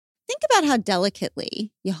think about how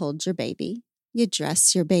delicately you hold your baby, you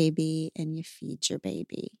dress your baby, and you feed your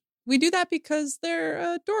baby. We do that because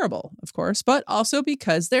they're adorable, of course, but also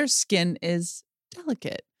because their skin is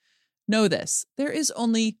delicate. Know this, there is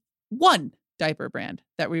only one diaper brand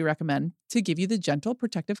that we recommend to give you the gentle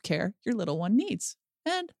protective care your little one needs.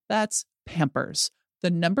 And that's Pampers,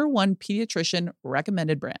 the #1 pediatrician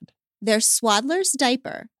recommended brand. Their Swaddler's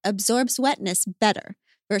diaper absorbs wetness better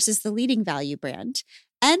versus the leading value brand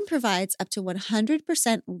and provides up to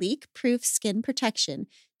 100% leak-proof skin protection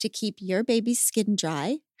to keep your baby's skin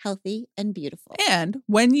dry, healthy, and beautiful. And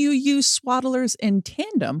when you use Swaddlers in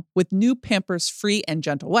tandem with new Pampers Free and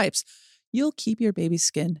Gentle wipes, you'll keep your baby's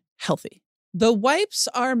skin healthy. The wipes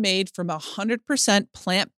are made from 100%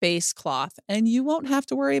 plant-based cloth, and you won't have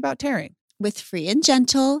to worry about tearing. With Free and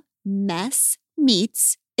Gentle, mess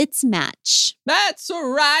meets its match. That's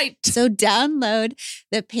right. So download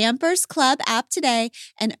the Pampers Club app today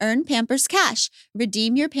and earn Pampers Cash.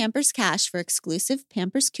 Redeem your Pampers Cash for exclusive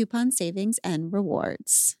Pampers coupon savings and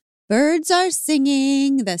rewards. Birds are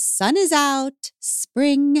singing, the sun is out,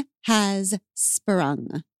 spring has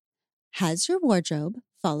sprung. Has your wardrobe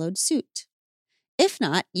followed suit? If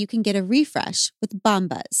not, you can get a refresh with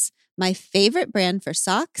Bombas, my favorite brand for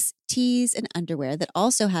socks, tees, and underwear that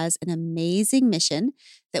also has an amazing mission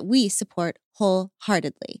that we support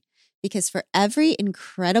wholeheartedly. Because for every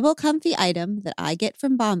incredible comfy item that I get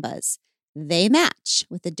from Bombas, they match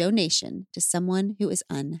with a donation to someone who is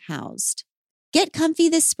unhoused. Get comfy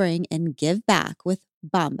this spring and give back with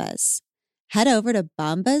Bombas. Head over to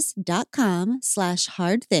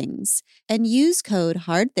bombas.com/hardthings and use code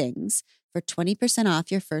HARDTHINGS for 20% off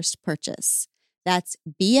your first purchase. That's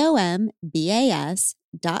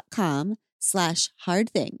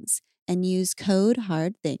bombas.com/hardthings and use code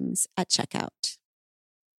HARDTHINGS at checkout.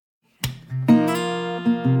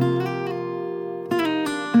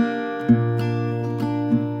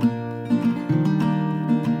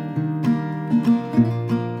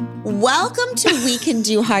 Welcome to We Can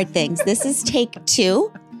Do Hard Things. This is take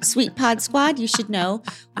 2. Sweet Pod Squad, you should know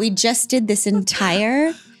we just did this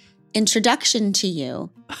entire introduction to you,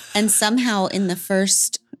 and somehow in the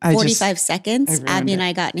first 45 seconds, Abby and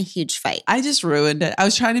I got in a huge fight. I just ruined it. I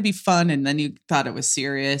was trying to be fun, and then you thought it was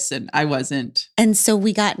serious, and I wasn't. And so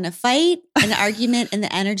we got in a fight, an argument, and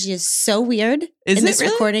the energy is so weird. In this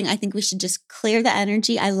recording, I think we should just clear the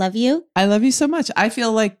energy. I love you. I love you so much. I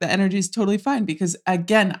feel like the energy is totally fine because,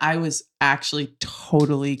 again, I was actually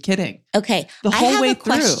totally kidding. Okay. The whole way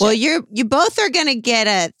through. Well, you both are going to get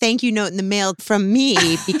a thank you note in the mail from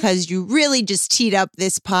me because you really just teed up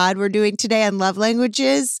this pod we're doing today on love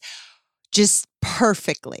languages just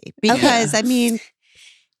perfectly. Because, I mean,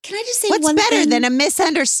 can I just say what's one better thing? than a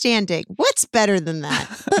misunderstanding? What's better than that?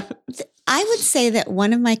 But I would say that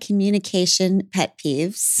one of my communication pet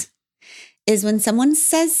peeves is when someone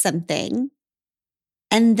says something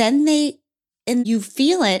and then and you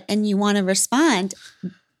feel it and you want to respond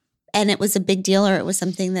and it was a big deal or it was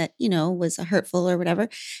something that, was hurtful or whatever.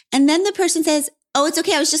 And then the person says, oh, it's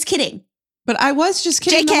okay. I was just kidding. But I was just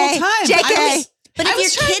kidding the whole time. JK. But if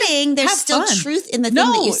you're kidding, there's still truth in the thing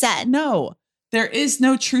that you said. No, there is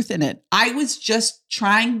no truth in it. I was just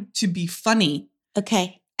trying to be funny.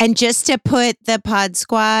 Okay. And just to put the pod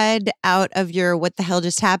squad out of your what the hell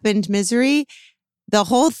just happened misery, the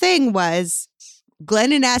whole thing was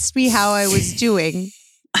Glennon asked me how I was doing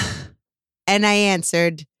and I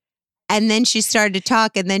answered. And then she started to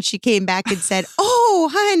talk and then she came back and said, oh,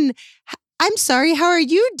 hun, I'm sorry. How are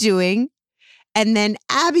you doing? And then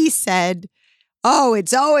Abby said, oh,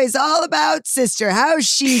 it's always all about sister. How's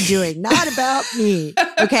she doing? Not about me.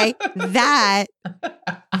 Okay. That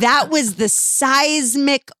was the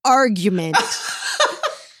seismic argument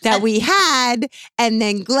that we had. And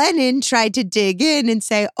then Glennon tried to dig in and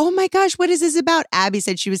say, oh my gosh, what is this about? Abby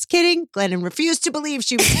said she was kidding. Glennon refused to believe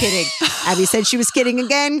she was kidding. Abby said she was kidding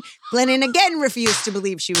again. Glennon again refused to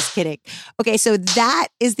believe she was kidding. Okay, so that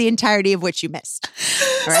is the entirety of what you missed.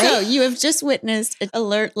 All right? So you have just witnessed an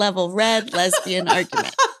alert level red lesbian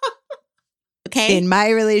argument. Okay. In my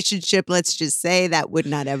relationship, let's just say that would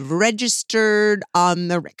not have registered on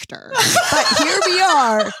the Richter. But here we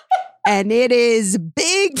are. And it is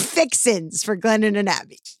big fixins for Glennon and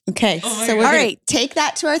Abby. Okay. So we're going to take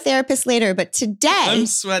that to our therapist later. But today, I'm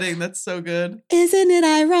sweating. That's so good. Isn't it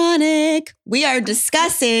ironic? We are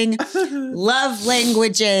discussing love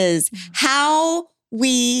languages, how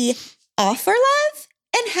we offer love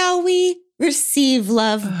and how we receive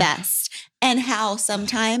love best, and how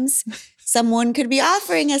sometimes someone could be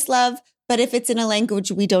offering us love, but if it's in a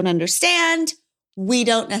language we don't understand, we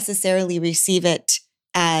don't necessarily receive it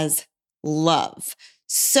as love.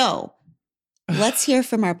 So Let's hear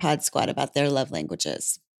from our pod squad about their love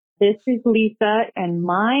languages. This is Lisa, and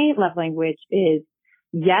my love language is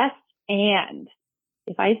yes and.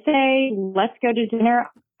 If I say, let's go to dinner,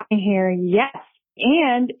 I hear yes,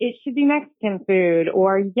 and it should be Mexican food,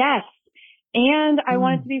 or yes, and I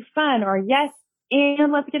want it to be fun, or yes,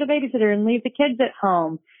 and let's get a babysitter and leave the kids at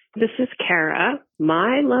home. This is Kara.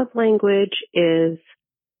 My love language is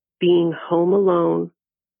being home alone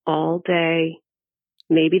all day.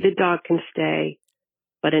 Maybe the dog can stay,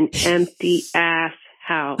 but an empty ass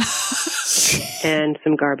house and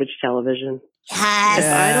some garbage television. Yes. If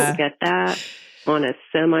I don't get that on a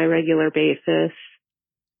semi-regular basis,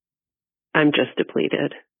 I'm just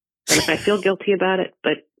depleted. And I feel guilty about it,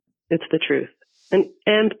 but it's the truth. An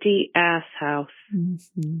empty ass house.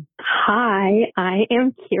 Mm-hmm. Hi, I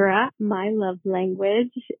am Kira. My love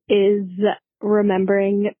language is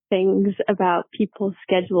remembering things about people's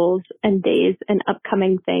schedules and days and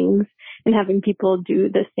upcoming things and having people do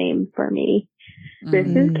the same for me. This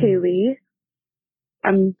is Kaylee.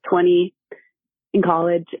 I'm 20 in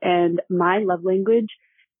college, and my love language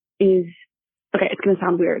is, okay, it's going to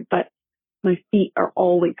sound weird, but my feet are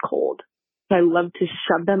always cold. So I love to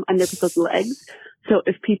shove them under people's legs. So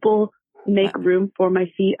if people make room for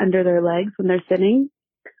my feet under their legs when they're sitting,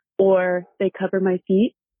 or they cover my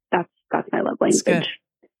feet, that's my love language.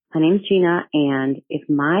 My name's Gina, and if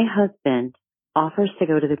my husband offers to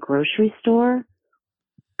go to the grocery store,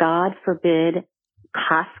 God forbid,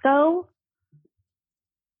 Costco,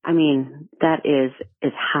 I mean, that is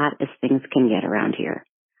as hot as things can get around here.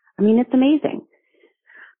 I mean, it's amazing.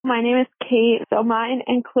 My name is Kate. So mine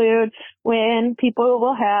include when people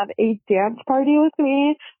will have a dance party with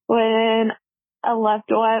me, when a loved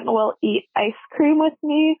one will eat ice cream with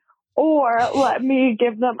me, or let me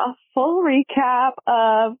give them a full recap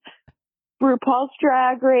of RuPaul's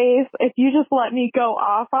Drag Race. If you just let me go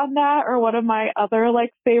off on that, or one of my other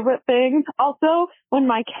favorite things. Also, when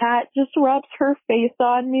my cat just rubs her face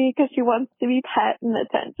on me because she wants to be pet and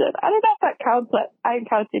attention. I don't know if that counts, but I'm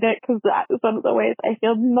counting it because that is one of the ways I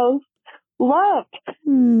feel most loved.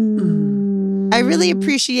 I really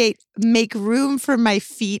appreciate make room for my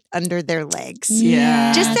feet under their legs.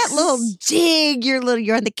 Yeah. Just that little dig,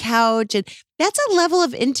 you're on the couch, and that's a level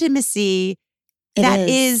of intimacy that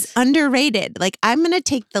is underrated. I'm going to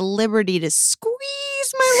take the liberty to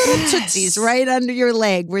squeeze my little tootsies right under your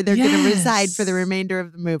leg where they're going to reside for the remainder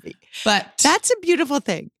of the movie. But that's a beautiful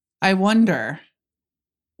thing. I wonder,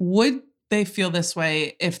 would they feel this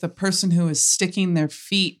way if the person who is sticking their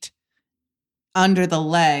feet under the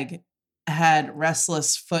leg had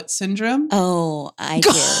restless foot syndrome? Oh, I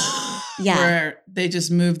do. Yeah. Where they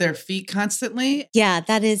just move their feet constantly? Yeah,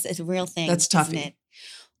 that is a real thing. That's tough.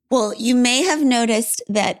 Well, you may have noticed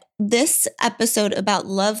that this episode about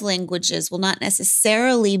love languages will not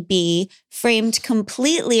necessarily be framed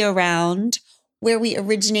completely around where we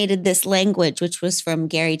originated this language, which was from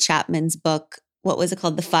Gary Chapman's book. What was it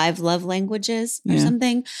called? The 5 Love Languages or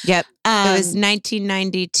something? Yep. It was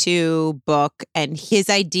 1992 book. And his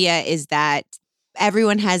idea is that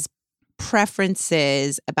everyone has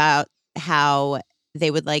preferences about how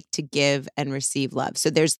they would like to give and receive love. So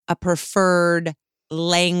there's a preferred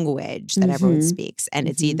language that everyone speaks. And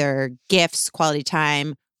it's either gifts, quality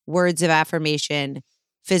time, words of affirmation,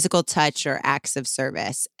 physical touch, or acts of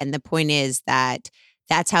service. And the point is that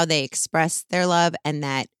that's how they express their love, and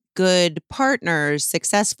that good partners,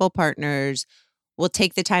 successful partners, will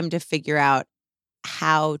take the time to figure out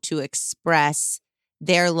how to express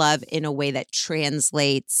their love in a way that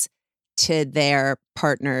translates to their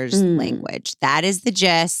partner's language. That is the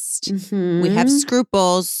gist. We have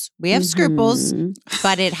scruples.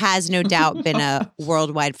 But it has no doubt been a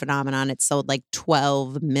worldwide phenomenon. It's sold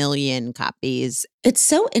 12 million copies. It's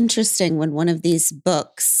so interesting when one of these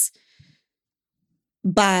books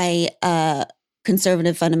by a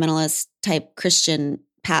conservative fundamentalist type Christian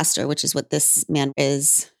pastor, which is what this man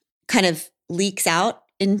is, kind of leaks out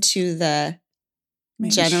into the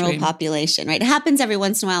general population, right? It happens every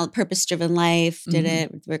once in a while. Purpose Driven Life did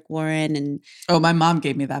it with Rick Warren. And my mom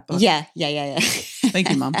gave me that book. Yeah. Thank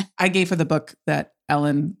you, Mom. I gave her the book that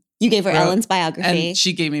Ellen You gave her wrote, Ellen's biography. and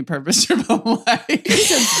she gave me Purpose Driven Life.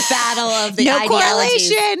 It's a battle of the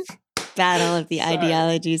ideologies. Battle of the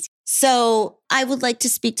ideologies. So I would like to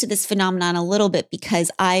speak to this phenomenon a little bit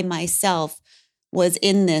because I myself was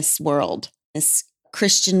in this world, this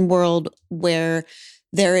Christian world where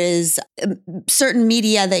there is certain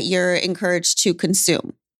media that you're encouraged to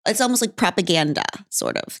consume. It's almost like propaganda,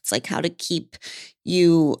 sort of. It's like how to keep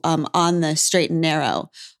you on the straight and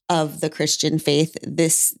narrow of the Christian faith,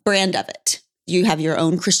 this brand of it. You have your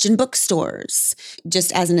own Christian bookstores.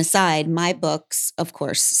 Just as an aside, my books, of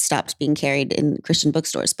course, stopped being carried in Christian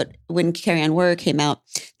bookstores. But when Carry On Word came out,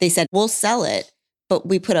 they said, we'll sell it, but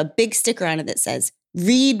we put a big sticker on it that says,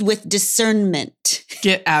 read with discernment.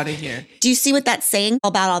 Get out of here. Do you see what that's saying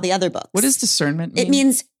about all the other books? What does discernment mean? It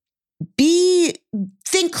means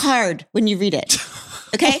think hard when you read it.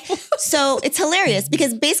 Okay? So it's hilarious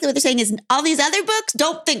because basically what they're saying is all these other books,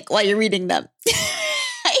 don't think while you're reading them.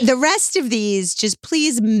 The rest of these, just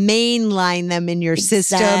please mainline them in your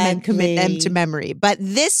system and commit them to memory. But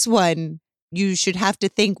this one, you should have to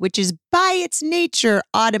think, which is by its nature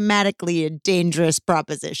automatically a dangerous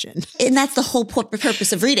proposition. And that's the whole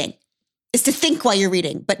purpose of reading, is to think while you're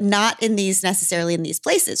reading, but not necessarily in these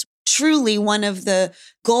places. Truly, one of the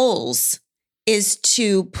goals is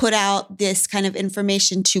to put out this kind of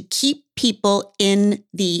information to keep people in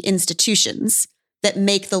the institutions that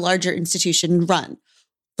make the larger institution run.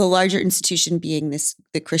 The larger institution being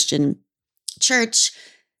the Christian church,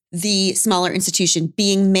 the smaller institution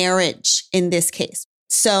being marriage in this case.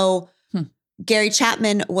 So Gary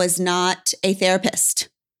Chapman was not a therapist.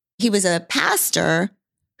 He was a pastor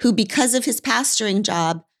who, because of his pastoring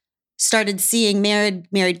job, started seeing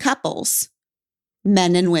married couples,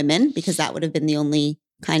 men and women, because that would have been the only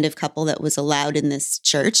kind of couple that was allowed in this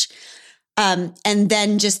church. And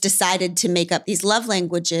then just decided to make up these love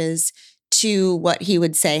languages to what he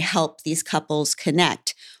would say help these couples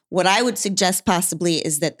connect. What I would suggest possibly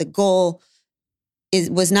is that the goal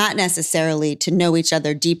was not necessarily to know each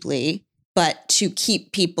other deeply, but to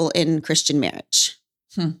keep people in Christian marriage.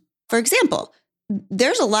 For example,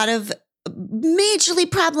 there's a lot of majorly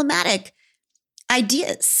problematic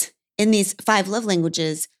ideas in these 5 love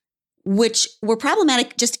languages, which were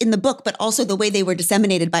problematic just in the book, but also the way they were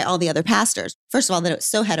disseminated by all the other pastors. First of all, that it was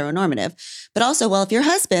so heteronormative, but also, well, if your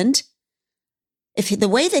husband, if the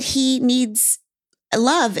way that he needs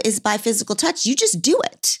love is by physical touch, you just do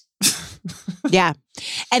it. Yeah.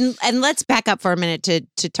 And let's back up for a minute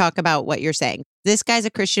to talk about what you're saying. This guy's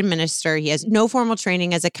a Christian minister. He has no formal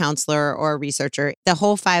training as a counselor or a researcher. The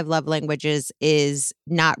whole 5 love languages is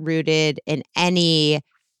not rooted in any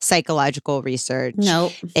psychological research.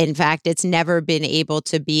 No. In fact, it's never been able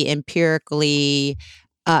to be empirically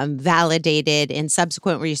validated in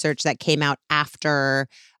subsequent research that came out after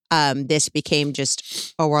this became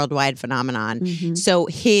just a worldwide phenomenon. Mm-hmm. So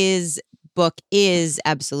his book is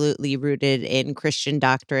absolutely rooted in Christian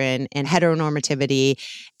doctrine and heteronormativity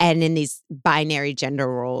and in these binary gender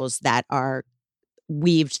roles that are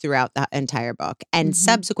weaved throughout the entire book. And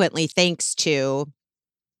subsequently, thanks to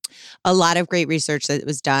a lot of great research that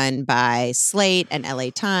was done by Slate and LA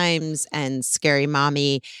Times and Scary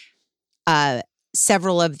Mommy,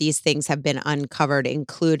 several of these things have been uncovered,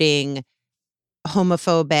 including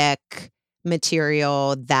homophobic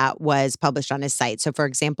material that was published on his site. So, for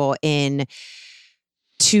example, in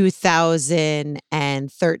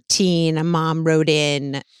 2013, a mom wrote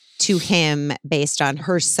in to him based on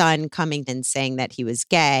her son coming and saying that he was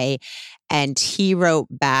gay. And he wrote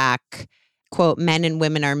back, quote, "Men and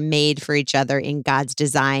women are made for each other in God's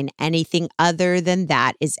design. Anything other than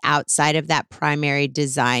that is outside of that primary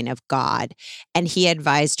design of God." And he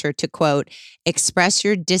advised her to, quote, "express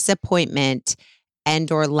your disappointment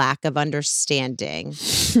and or lack of understanding,"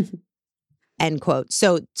 end quote.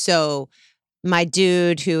 So my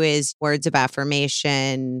dude, who is words of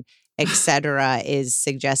affirmation, etc., is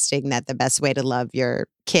suggesting that the best way to love your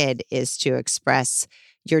kid is to express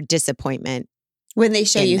your disappointment when they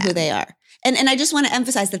show you them. who they are. And I just want to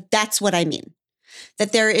emphasize that that's what I mean.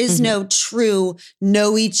 That there is no true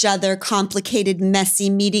know each other, complicated,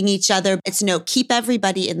 messy, meeting each other. It's no, keep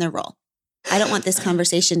everybody in their role. I don't want this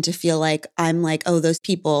conversation to feel like I'm like, oh, those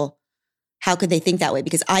people, how could they think that way?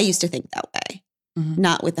 Because I used to think that way.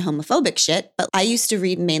 Not with the homophobic shit, but I used to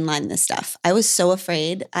read and mainline this stuff. I was so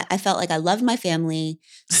afraid. I felt like I loved my family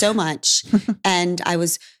so much. And I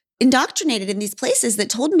was indoctrinated in these places that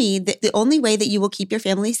told me that the only way that you will keep your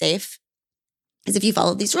family safe is if you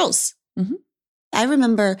follow these rules. I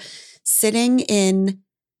remember sitting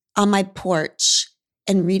on my porch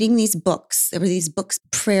and reading these books. There were these books,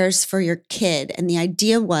 Prayers for Your Kid. And the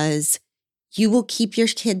idea was you will keep your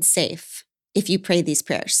kid safe if you pray these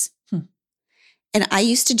prayers. And I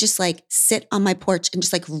used to just like sit on my porch and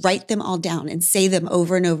just like write them all down and say them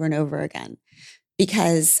over and over and over again.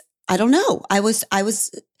 Because I don't know,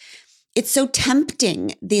 it's so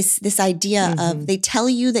tempting, this idea of they tell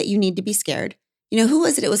you that you need to be scared. You know, who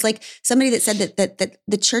was it? It was like somebody that said that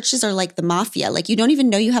the churches are like the mafia. Like you don't even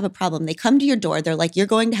know you have a problem. They come to your door. They're like, you're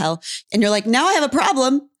going to hell. And you're like, now I have a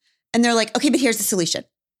problem. And they're like, okay, but here's the solution.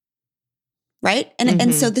 right?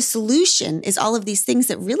 And so the solution is all of these things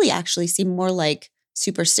that really actually seem more like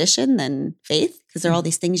superstition than faith, because there are all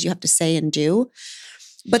these things you have to say and do.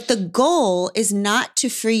 But the goal is not to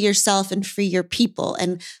free yourself and free your people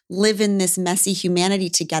and live in this messy humanity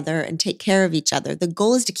together and take care of each other. The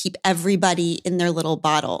goal is to keep everybody in their little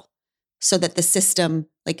bottle so that the system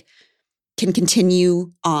can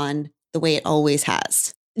continue on the way it always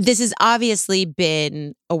has. This has obviously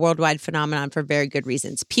been a worldwide phenomenon for very good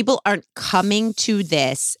reasons. People aren't coming to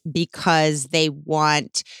this because they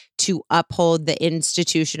want to uphold the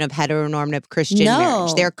institution of heteronormative Christian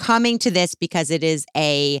marriage. They're coming to this because it is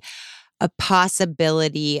a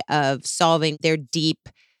possibility of solving their deep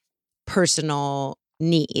personal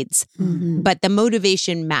needs. But the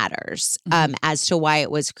motivation matters as to why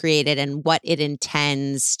it was created and what it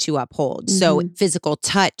intends to uphold. So physical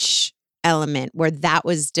touch element, where that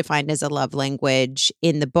was defined as a love language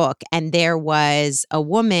in the book. And there was a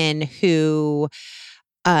woman who,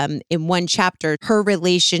 in one chapter, her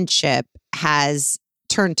relationship has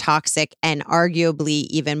turned toxic and arguably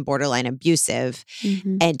even borderline abusive.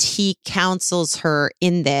 And he counsels her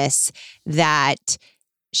in this that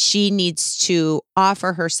she needs to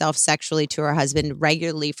offer herself sexually to her husband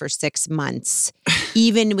regularly for 6 months,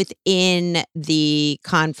 even within the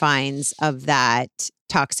confines of that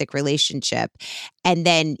toxic relationship. And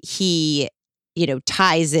then he,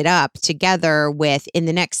 ties it up together with, in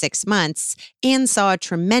the next 6 months, and saw a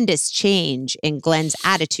tremendous change in Glenn's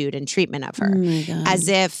attitude and treatment of her. Oh my God. As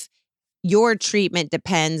if your treatment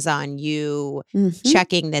depends on you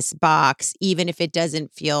checking this box, even if it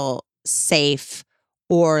doesn't feel safe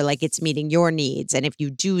or like it's meeting your needs. And if you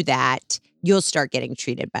do that, you'll start getting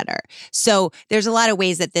treated better. So there's a lot of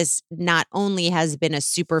ways that this not only has been a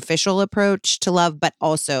superficial approach to love, but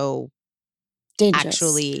also Dangerous.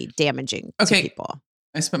 Actually damaging to people.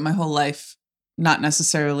 I spent my whole life not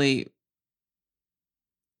necessarily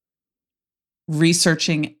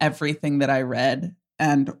researching everything that I read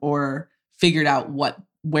and or figured out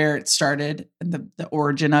where it started and the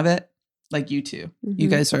origin of it, like you two. You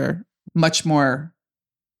guys are much more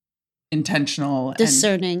intentional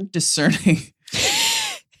discerning. And discerning.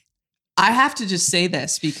 I have to just say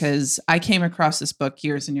this because I came across this book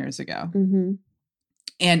years and years ago.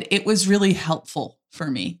 And it was really helpful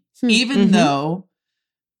for me, even though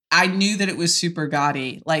I knew that it was super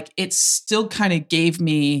gaudy. Like, it still kind of gave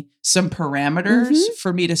me some parameters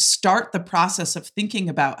for me to start the process of thinking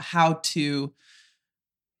about how to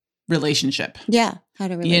relationship. Yeah. How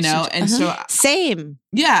to relationship. And so same.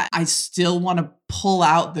 Yeah. I still want to pull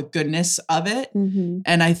out the goodness of it.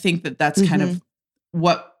 And I think that that's kind of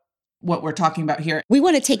what we're talking about here. We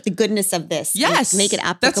want to take the goodness of this. Yes. And make it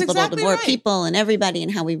applicable to more people and everybody,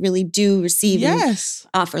 and how we really do receive and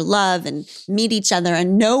offer love and meet each other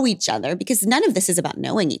and know each other, because none of this is about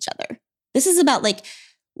knowing each other. This is about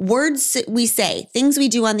words we say, things we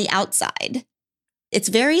do on the outside. It's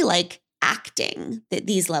very acting,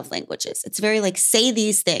 these love languages. It's very say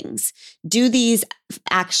these things, do these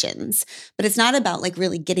actions, but it's not about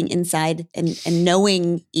really getting inside and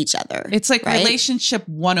knowing each other. It's relationship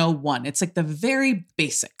 101. It's the very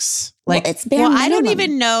basics. It's bare minimum. I don't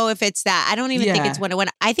even know if it's that. I don't even think it's 101.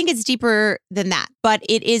 I think it's deeper than that, but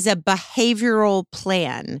it is a behavioral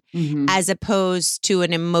plan as opposed to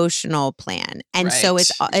an emotional plan. And so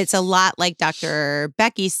it's a lot like Dr.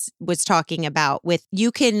 Becky was talking about with,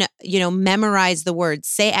 you can, memorize the words,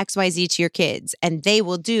 say XYZ to your kids, and they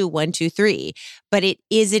will do 1, 2, 3, but it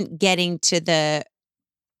isn't getting to the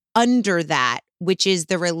under that, which is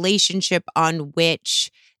the relationship on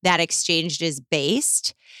which that exchange is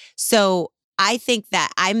based. So I think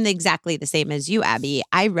that I'm exactly the same as you, Abby.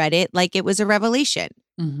 I read it like it was a revelation.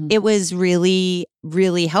 It was really,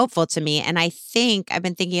 really helpful to me. And I think I've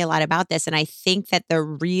been thinking a lot about this, and I think that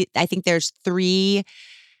I think there's 3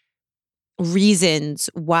 reasons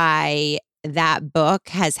why that book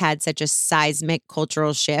has had such a seismic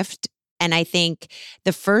cultural shift. And I think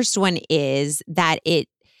the first one is that it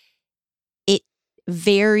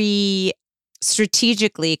very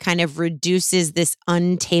strategically kind of reduces this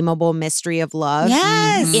untamable mystery of love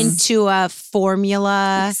into a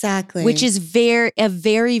formula. Exactly. Which is a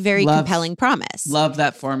very, very compelling promise. Love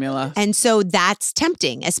that formula. And so that's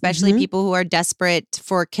tempting, especially people who are desperate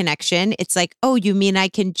for connection. It's oh, you mean I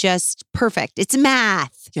can just, perfect. It's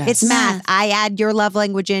math. Yes. It's math. I add your love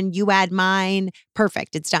language in, you add mine.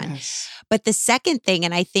 Perfect. It's done. Yes. But the second thing,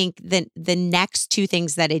 and I think the next 2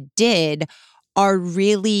 things that it did are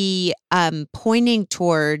really pointing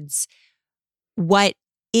towards what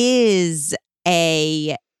is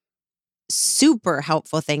a super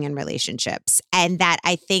helpful thing in relationships. And that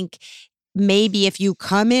I think maybe if you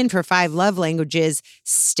come in for 5 love languages,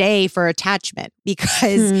 stay for attachment,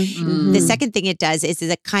 because the second thing it does is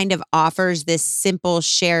it kind of offers this simple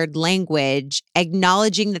shared language,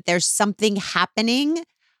 acknowledging that there's something happening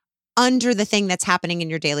under the thing that's happening in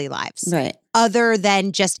your daily lives. Right. Other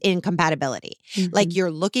than just incompatibility. Like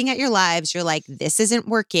you're looking at your lives, you're like, this isn't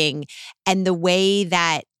working. And the way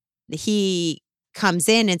that he comes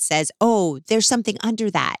in and says, oh, there's something under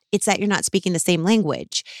that. It's that you're not speaking the same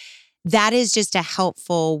language. That is just a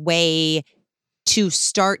helpful way to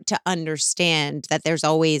start to understand that there's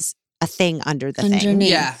always a thing under the thing.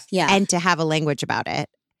 Yeah. And to have a language about it.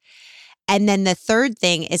 And then the third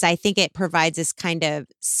thing is I think it provides this kind of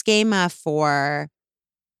schema for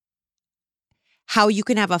how you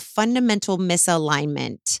can have a fundamental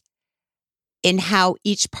misalignment in how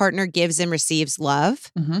each partner gives and receives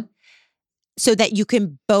love. So that you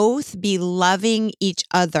can both be loving each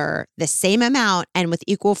other the same amount and with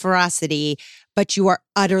equal ferocity, but you are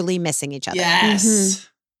utterly missing each other. Yes.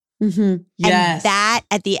 Yes. Yes. And that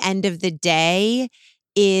at the end of the day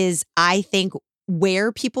is, I think,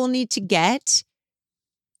 where people need to get,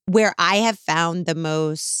 where I have found the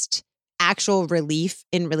most actual relief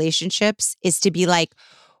in relationships is to be like,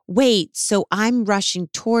 wait, so I'm rushing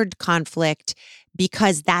toward conflict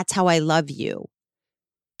because that's how I love you.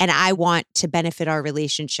 And I want to benefit our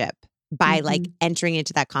relationship by like entering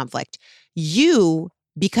into that conflict. You,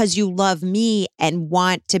 because you love me and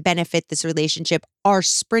want to benefit this relationship, are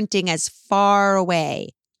sprinting as far away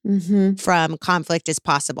from conflict as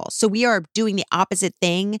possible. So we are doing the opposite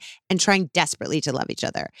thing and trying desperately to love each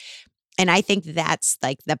other. And I think that's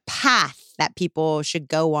like the path that people should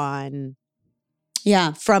go on.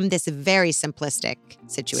 Yeah. From this very simplistic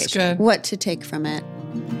situation. What to take from it.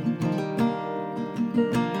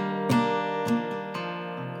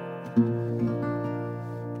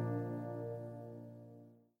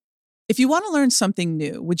 If you want to learn something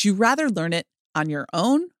new, would you rather learn it on your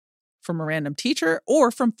own, from a random teacher,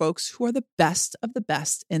 or from folks who are the best of the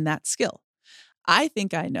best in that skill? I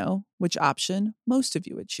think I know which option most of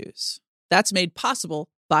you would choose. That's made possible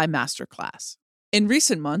by Masterclass. In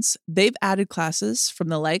recent months, they've added classes from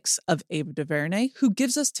the likes of Ava DuVernay, who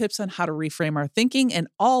gives us tips on how to reframe our thinking in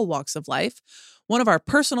all walks of life. One of our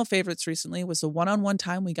personal favorites recently was the one-on-one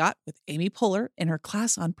time we got with Amy Poehler in her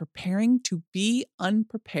class on preparing to be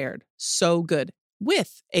unprepared. So good.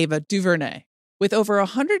 With Ava DuVernay. With over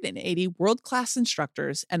 180 world-class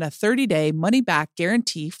instructors and a 30-day money-back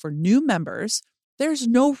guarantee for new members, there's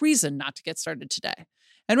no reason not to get started today.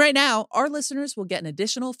 And right now, our listeners will get an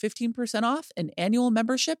additional 15% off an annual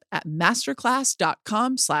membership at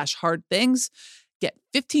masterclass.com/hardthings. Get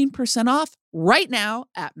 15% off right now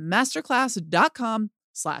at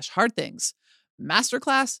masterclass.com/hardthings.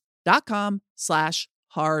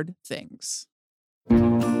 Masterclass.com/hardthings.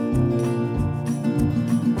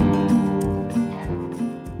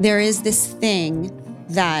 There is this thing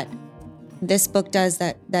that this book does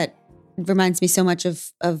that reminds me so much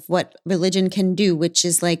of what religion can do, which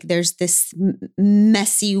is like there's this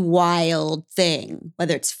messy, wild thing,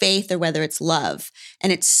 whether it's faith or whether it's love.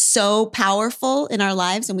 And it's so powerful in our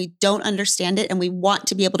lives and we don't understand it and we want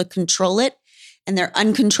to be able to control it. And they're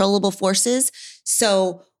uncontrollable forces.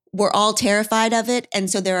 So we're all terrified of it. And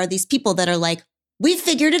so there are these people that are like, we've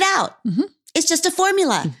figured it out. It's just a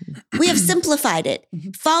formula. We have simplified it.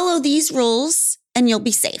 Follow these rules and you'll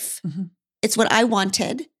be safe. It's what I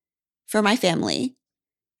wanted for my family.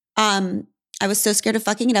 I was so scared of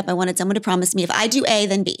fucking it up. I wanted someone to promise me if I do A,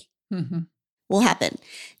 then B will happen.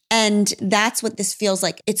 And that's what this feels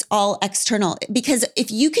like. It's all external. Because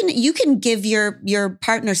if you can give your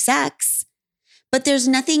partner sex, but there's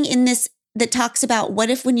nothing in this that talks about what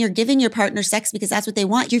if when you're giving your partner sex because that's what they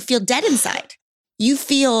want, you feel dead inside. You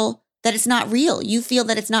feel that it's not real. You feel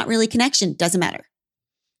that it's not really connection. Doesn't matter.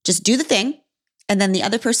 Just do the thing. And then the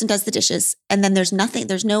other person does the dishes. And then there's nothing,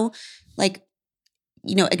 there's no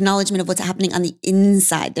acknowledgement of what's happening on the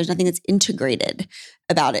inside. There's nothing that's integrated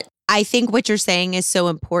about it. I think what you're saying is so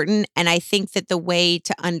important. And I think that the way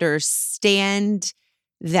to understand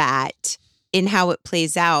that in how it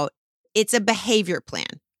plays out, it's a behavior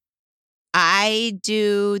plan. I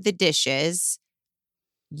do the dishes.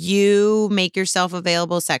 You make yourself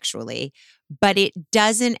available sexually, but it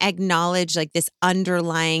doesn't acknowledge like this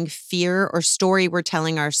underlying fear or story we're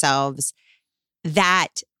telling ourselves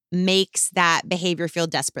that makes that behavior feel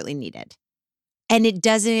desperately needed. And it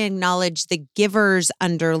doesn't acknowledge the giver's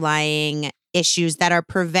underlying issues that are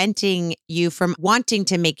preventing you from wanting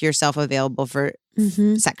to make yourself available for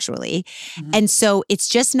sexually. And so it's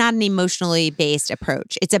just not an emotionally based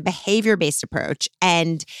approach. It's a behavior based approach.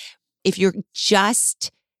 And if you're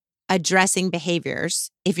just addressing behaviors,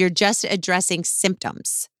 if you're just addressing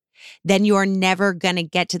symptoms, then you're never going to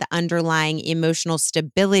get to the underlying emotional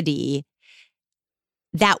stability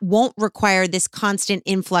that won't require this constant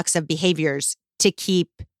influx of behaviors to keep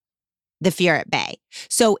the fear at bay.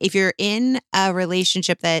 So if you're in a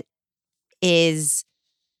relationship that is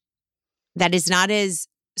not as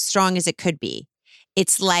strong as it could be,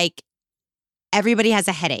 it's like everybody has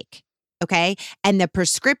a headache, okay? And the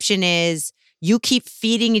prescription is you keep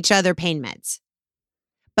feeding each other pain meds.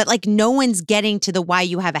 But like no one's getting to the why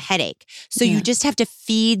you have a headache. So you just have to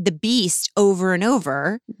feed the beast over and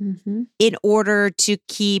over in order to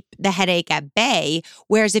keep the headache at bay.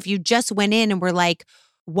 Whereas if you just went in and were like,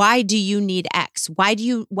 why do you need X? Why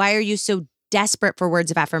are you so desperate for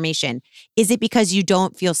words of affirmation? Is it because you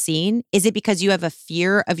don't feel seen? Is it because you have a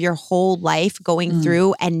fear of your whole life going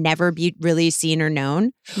through and never be really seen or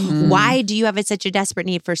known? Why do you have such a desperate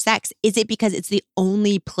need for sex? Is it because it's the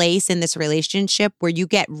only place in this relationship where you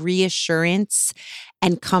get reassurance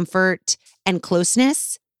and comfort and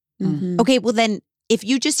closeness? Okay, well then if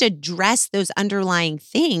you just address those underlying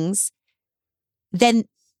things, then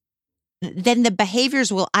the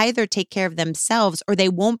behaviors will either take care of themselves or they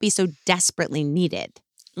won't be so desperately needed.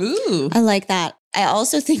 Ooh. I like that. I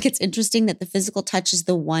also think it's interesting that the physical touch is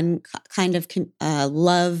the one kind of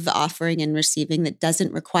love offering and receiving that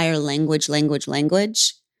doesn't require language.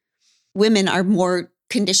 Women are more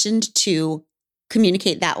conditioned to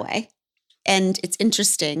communicate that way. And it's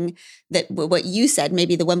interesting that what you said,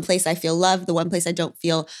 maybe the one place I feel loved, the one place I don't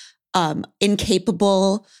feel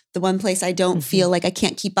incapable, the one place I don't feel like I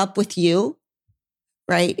can't keep up with you,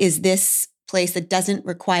 right, is this place that doesn't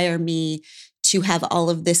require me to have all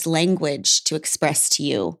of this language to express to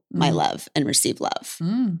you my love and receive love.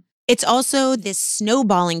 It's also this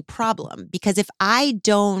snowballing problem because if I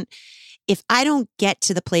don't get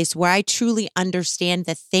to the place where I truly understand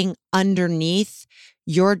the thing underneath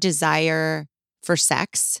your desire for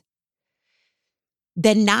sex,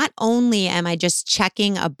 then not only am I just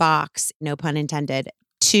checking a box, no pun intended,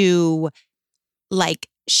 to like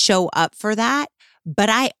show up for that, but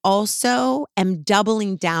I also am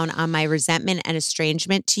doubling down on my resentment and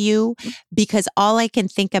estrangement to you because all I can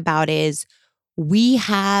think about is we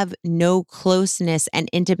have no closeness and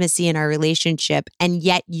intimacy in our relationship, and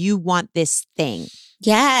yet you want this thing.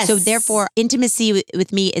 Yes. So therefore, intimacy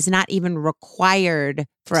with me is not even required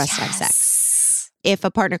for us to have sex. If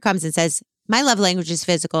a partner comes and says, my love language is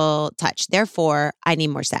physical touch, therefore I need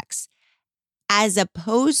more sex. As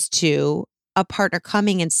opposed to a partner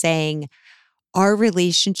coming and saying, our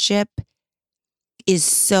relationship is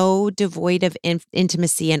so devoid of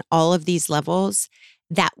intimacy in all of these levels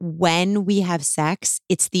that when we have sex,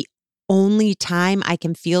 it's the only time I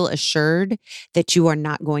can feel assured that you are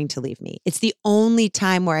not going to leave me. It's the only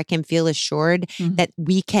time where I can feel assured that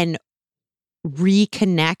we can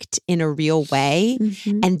reconnect in a real way.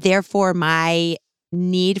 And therefore my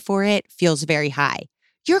need for it feels very high.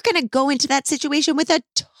 You're going to go into that situation with a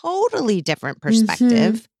totally different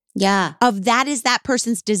perspective. Yeah. Of that is that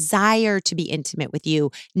person's desire to be intimate with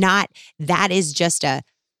you, not that is just a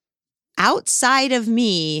outside of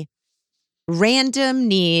me random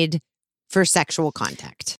need for sexual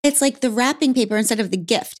contact. It's like the wrapping paper instead of the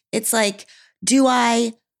gift. It's like, do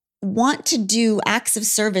I want to do acts of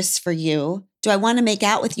service for you? Do I want to make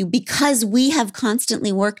out with you? Because we have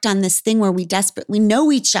constantly worked on this thing where we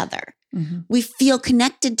know each other. We feel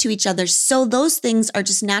connected to each other. So those things are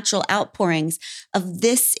just natural outpourings of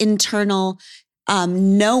this internal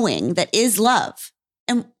knowing that is love.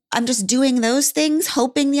 And I'm just doing those things,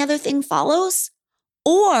 hoping the other thing follows.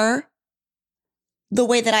 Or the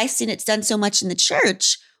way that I've seen it's done so much in the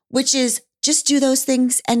church, which is just do those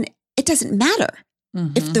things and it doesn't matter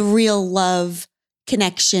if the real love,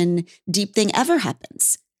 connection, deep thing ever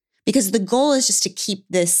happens. Because the goal is just to keep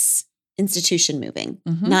this institution moving,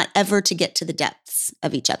 not ever to get to the depths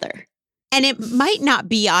of each other. And it might not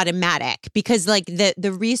be automatic because like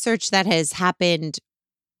the research that has happened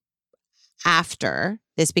after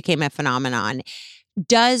this became a phenomenon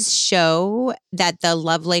does show that the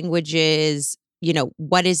love languages, you know,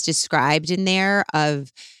 what is described in there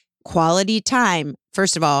of quality time.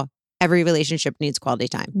 First of all, every relationship needs quality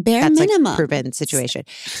time. That's minimum. Like proven situation.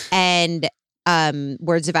 And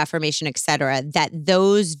words of affirmation, et cetera, that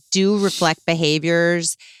those do reflect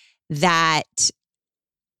behaviors that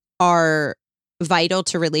are vital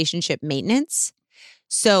to relationship maintenance.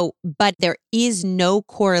 So, but there is no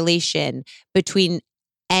correlation between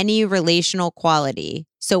any relational quality,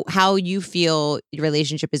 so how you feel your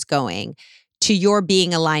relationship is going, to your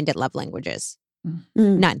being aligned at love languages.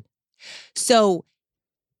 None. So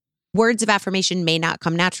words of affirmation may not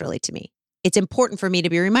come naturally to me. It's important for me to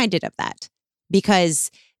be reminded of that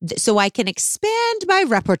because so I can expand my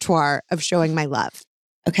repertoire of showing my love.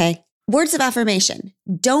 Okay. Words of affirmation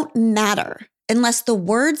don't matter unless the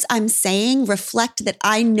words I'm saying reflect that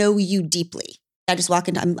I know you deeply. I just walk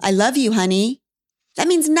into, I love you, honey. That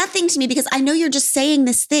means nothing to me because I know you're just saying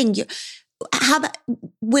this thing. How about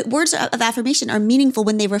words of affirmation are meaningful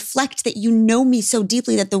when they reflect that you know me so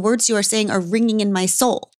deeply that the words you are saying are ringing in my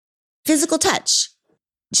soul. Physical touch.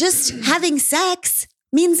 Just having sex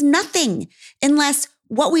means nothing unless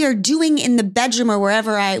what we are doing in the bedroom or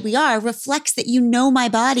wherever we are reflects that you know my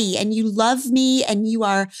body and you love me and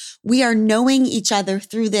we are knowing each other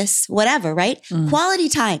through this whatever, right? Quality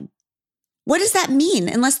time. What does that mean?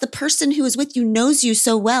 Unless the person who is with you knows you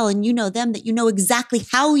so well and you know them that you know exactly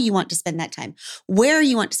how you want to spend that time, where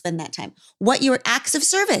you want to spend that time, what your acts of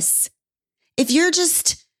service. If you're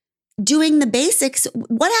just doing the basics,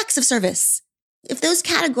 what acts of service? If those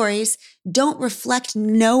categories don't reflect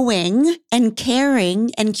knowing and caring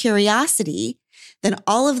and curiosity, then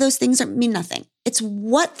all of those things mean nothing. It's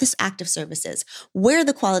what this act of service is, where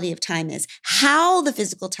the quality of time is, how the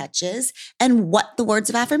physical touch is, and what the words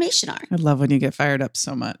of affirmation are. I love when you get fired up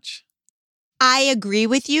so much. I agree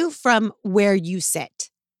with you from where you sit.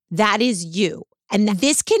 That is you. And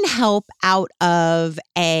this can help out of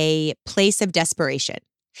a place of desperation.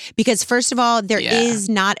 Because first of all, there is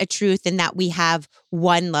not a truth in that we have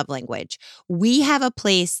one love language. We have a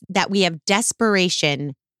place that we have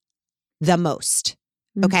desperation the most.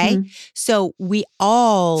 Okay? Mm-hmm. So we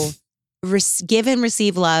all give and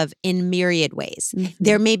receive love in myriad ways. Mm-hmm.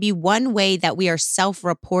 There may be one way that we are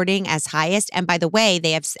self-reporting as highest. And by the way,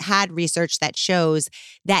 they have had research that shows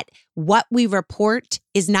that what we report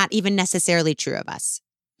is not even necessarily true of us.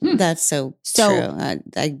 That's so true.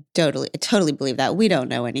 I totally believe that. We don't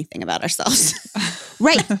know anything about ourselves.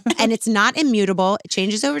 Right. And it's not immutable. It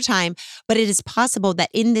changes over time, but it is possible that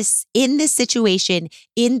in this situation,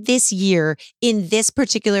 in this year, in this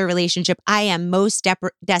particular relationship, I am most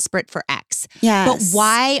desperate for X. Yes. But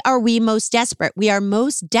why are we most desperate? We are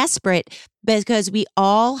most desperate because we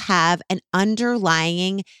all have an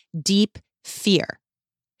underlying deep fear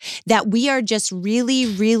that we are just really,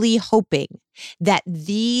 really hoping that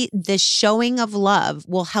the showing of love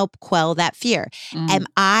will help quell that fear. Am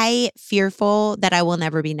I fearful that I will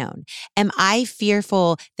never be known? Am I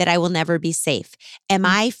fearful that I will never be safe? Am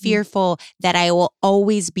I fearful that I will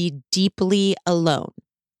always be deeply alone?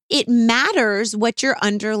 It matters what your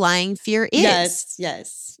underlying fear is.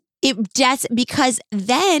 Yes. It does, because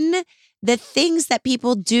then the things that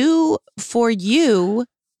people do for you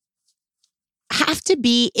have to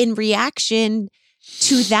be in reaction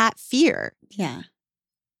to that fear. Yeah.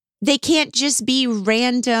 They can't just be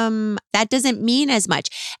random. That doesn't mean as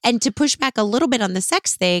much. And to push back a little bit on the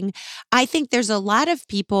sex thing, I think there's a lot of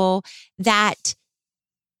people that,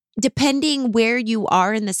 depending where you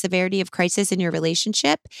are in the severity of crisis in your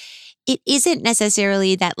relationship, it isn't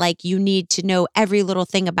necessarily that like you need to know every little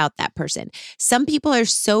thing about that person. Some people are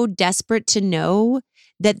so desperate to know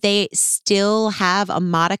that they still have a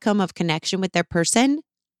modicum of connection with their person,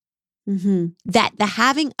 that the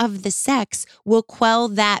having of the sex will quell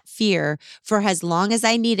that fear for as long as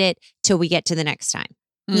I need it till we get to the next time.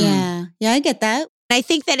 Yeah, I get that. I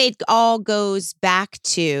think that it all goes back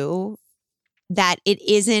to that it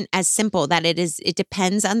isn't as simple, that it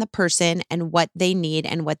depends on the person and what they need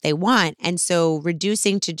and what they want. And so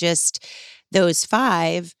reducing to just those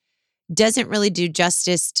 5 doesn't really do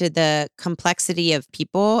justice to the complexity of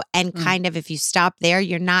people. And kind of, if you stop there,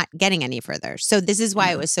 you're not getting any further. So this is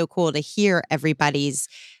why it was so cool to hear everybody's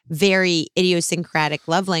very idiosyncratic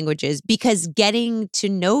love languages, because getting to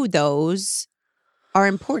know those are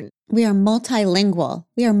important. We are multilingual.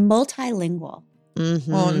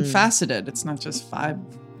 Well, and faceted. It's not just 5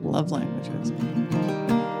 love languages.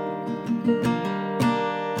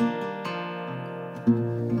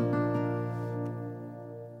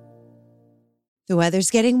 The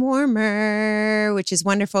weather's getting warmer, which is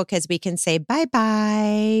wonderful because we can say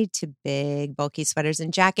bye-bye to big, bulky sweaters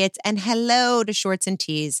and jackets and hello to shorts and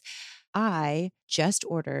tees. I just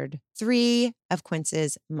ordered 3 of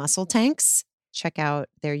Quince's muscle tanks. Check out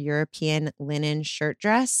their European linen shirt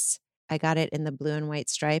dress. I got it in the blue and white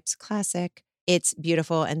stripes, classic. It's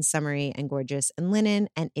beautiful and summery and gorgeous and linen,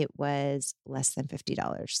 and it was less than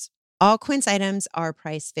 $50. All Quince items are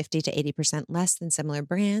priced 50 to 80% less than similar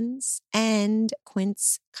brands, and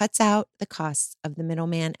Quince cuts out the costs of the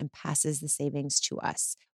middleman and passes the savings to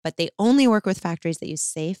us. But they only work with factories that use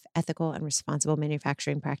safe, ethical, and responsible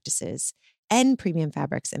manufacturing practices and premium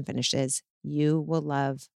fabrics and finishes. You will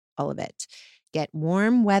love all of it. Get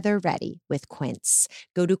warm weather ready with Quince.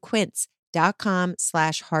 Go to quince.com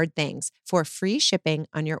quince.com/hardthings for free shipping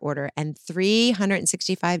on your order and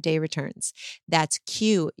 365-day returns. That's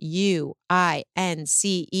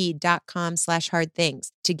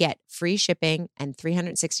QUINCE.com/hardthings to get free shipping and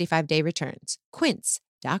 365-day returns.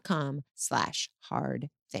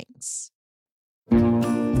 Quince.com/hardthings.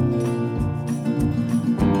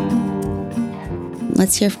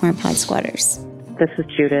 Let's hear from our pod squatters. This is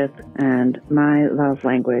Judith, and my love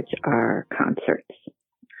language are concerts,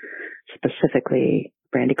 specifically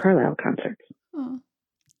Brandi Carlile concerts. Oh.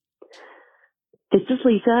 This is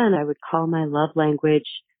Lisa, and I would call my love language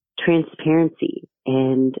transparency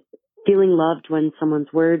and feeling loved when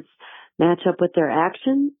someone's words match up with their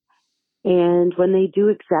actions and when they do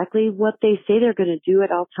exactly what they say they're going to do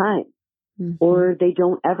at all times, or they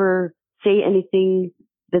don't ever say anything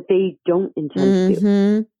that they don't intend to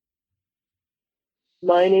do.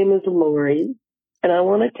 My name is Lori, and I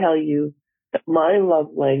want to tell you that my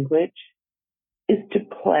love language is to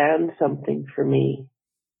plan something for me.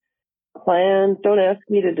 Plan, don't ask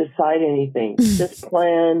me to decide anything. Just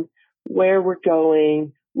plan where we're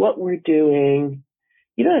going, what we're doing.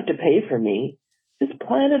 You don't have to pay for me. Just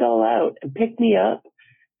plan it all out and pick me up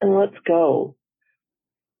and let's go.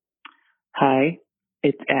 Hi,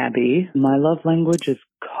 it's Abby. My love language is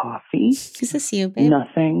coffee. Is this you, babe?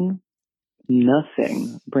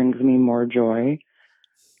 Nothing brings me more joy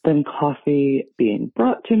than coffee being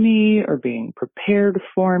brought to me or being prepared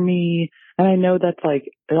for me. And I know that's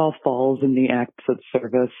like, it all falls in the acts of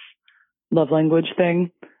service love language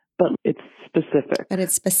thing, but it's specific.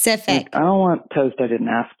 Like, I don't want toast I didn't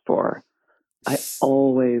ask for. I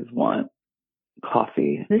always want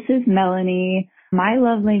coffee. This is Melanie. My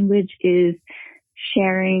love language is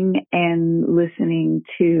sharing and listening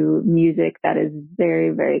to music that is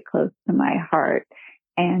very, very close to my heart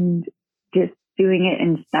and just doing it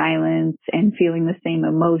in silence and feeling the same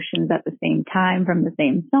emotions at the same time from the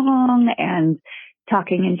same song and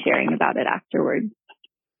talking and sharing about it afterwards.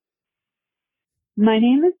 My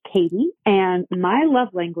name is Katie, and my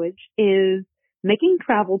love language is making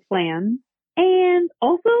travel plans and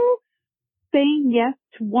also saying yes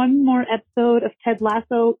to one more episode of Ted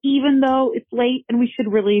Lasso, even though it's late and we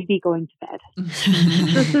should really be going to bed.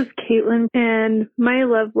 This is Caitlin, and my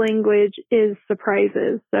love language is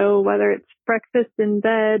surprises. So whether it's breakfast in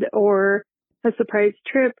bed or a surprise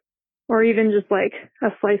trip or even just like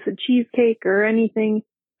a slice of cheesecake or anything,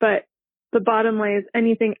 but the bottom line is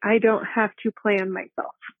anything I don't have to plan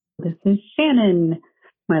myself. This is Shannon.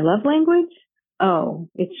 My love language? Oh,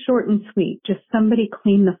 it's short and sweet. Just somebody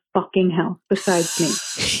clean the fucking house besides me.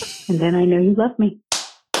 And then I know you love me.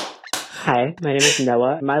 Hi, my name is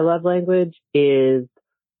Noah. My love language is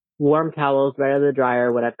warm towels right out of the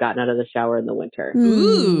dryer when I've gotten out of the shower in the winter.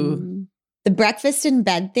 Ooh. The breakfast in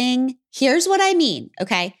bed thing. Here's what I mean,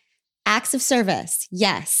 okay? Acts of service.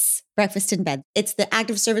 Yes. Breakfast in bed. It's the act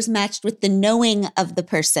of service matched with the knowing of the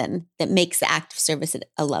person that makes the act of service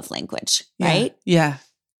a love language, right? Yeah.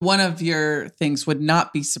 One of your things would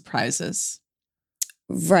not be surprises.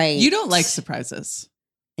 Right. You don't like surprises.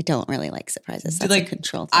 I don't really like surprises. That's like a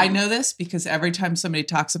control thing. I know this because every time somebody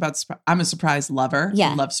talks about I'm a surprise lover.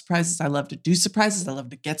 Yeah. I love surprises. I love to do surprises. I love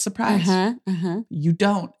to get surprised. You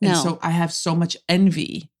don't. No. And so I have so much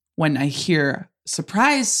envy when I hear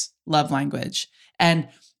surprise love language and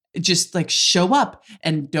just like show up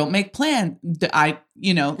and don't make plan. I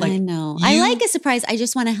know. I like a surprise. I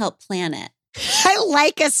just want to help plan it. I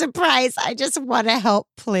like a surprise. I just want to help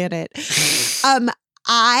plan it.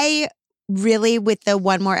 I really, with the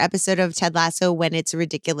one more episode of Ted Lasso when it's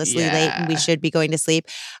ridiculously late and we should be going to sleep.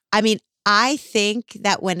 I mean, I think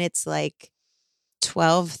that when it's like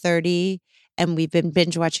 12:30 and we've been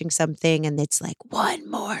binge watching something and it's like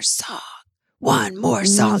one more song.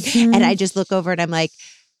 And I just look over and I'm like,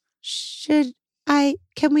 I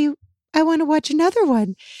want to watch another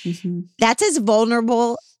one. That's as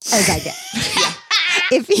vulnerable as I get.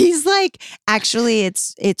 If he's like, actually,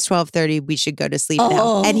 it's 12:30, we should go to sleep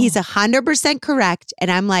now. And he's 100% correct.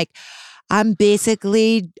 And I'm like, I'm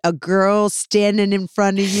basically a girl standing in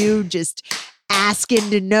front of you, just asking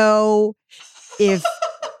to know if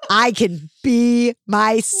I can be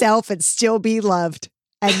myself and still be loved.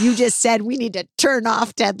 And you just said we need to turn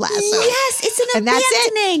off Ted Lasso. Yes, it's an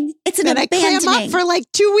abandoning. It's an and abandoning. I clam up for like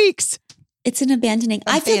 2 weeks. It's an abandoning.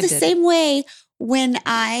 I feel the same way when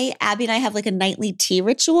Abby and I have like a nightly tea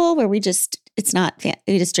ritual where we just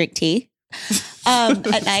drink tea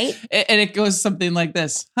at night. And it goes something like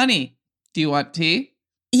this. Honey, do you want tea?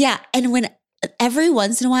 Yeah. And when every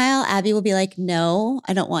once in a while, Abby will be like, no,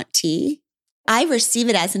 I don't want tea. I receive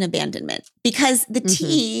it as an abandonment because the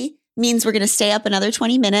tea means we're going to stay up another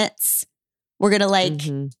 20 minutes. We're going to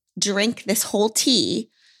drink this whole tea.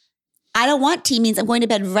 I don't want tea means I'm going to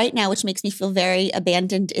bed right now, which makes me feel very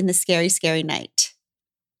abandoned in the scary, scary night.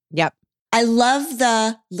 Yep. I love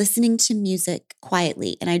the listening to music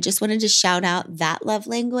quietly. And I just wanted to shout out that love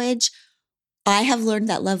language. I have learned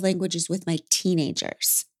that love language is with my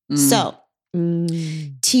teenagers. So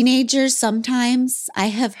teenagers sometimes I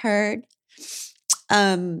have heard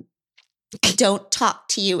don't talk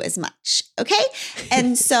to you as much. Okay.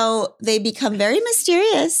 And so they become very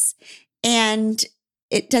mysterious, and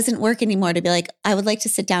it doesn't work anymore to be like, I would like to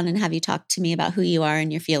sit down and have you talk to me about who you are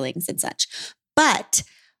and your feelings and such. But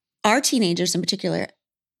our teenagers in particular,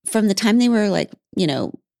 from the time they were like,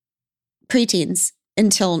 preteens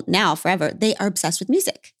until now, forever, they are obsessed with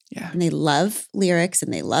music. Yeah. And they love lyrics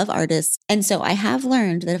and they love artists. And so I have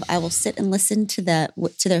learned that if I will sit and listen to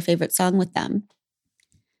their favorite song with them,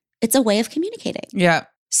 it's a way of communicating. Yeah.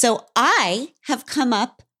 So I have come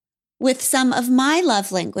up with some of my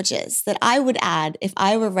love languages that I would add if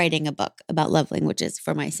I were writing a book about love languages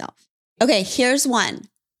for myself. Okay, here's one.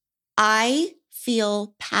 I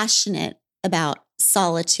feel passionate about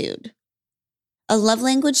solitude. A love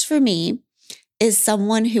language for me is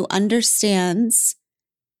someone who understands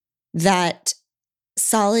that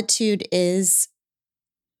solitude is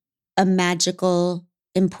a magical,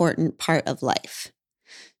 important part of life.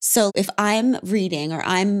 So if I'm reading or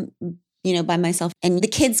I'm, by myself and the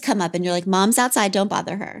kids come up and you're like, Mom's outside, don't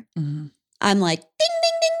bother her. Mm-hmm. I'm like, ding,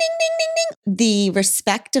 ding, ding, ding, ding, ding, ding. The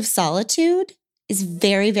respect of solitude is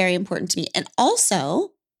very, very important to me. And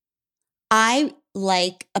also, I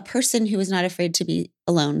like a person who is not afraid to be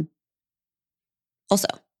alone. Also.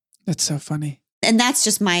 That's so funny. And that's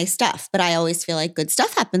just my stuff. But I always feel like good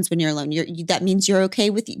stuff happens when you're alone. That means you're okay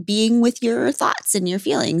with being with your thoughts and your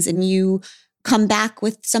feelings, and you come back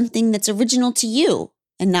with something that's original to you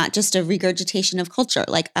and not just a regurgitation of culture.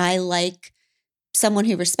 Like, I like someone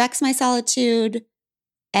who respects my solitude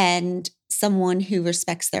and someone who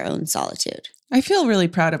respects their own solitude. I feel really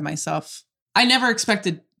proud of myself. I never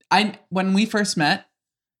expected, when we first met,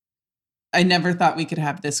 I never thought we could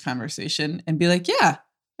have this conversation and be like, yeah,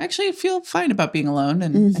 I actually feel fine about being alone.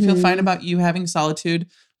 And I feel fine about you having solitude.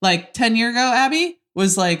 Like 10 years ago, Abby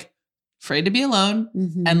was like afraid to be alone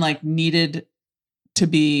and like needed to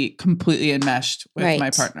be completely enmeshed with my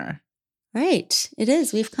partner. Right. It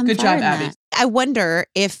is. We've come Good far job, in Abby. that. I wonder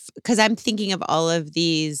if, because I'm thinking of all of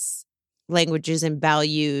these languages and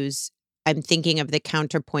values, I'm thinking of the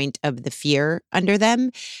counterpoint of the fear under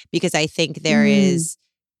them, because I think there is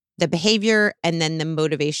the behavior and then the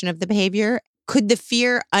motivation of the behavior. Could the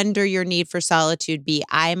fear under your need for solitude be,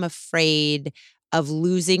 I'm afraid of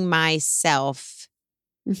losing myself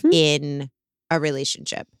in a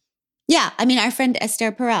relationship? Yeah. I mean, our friend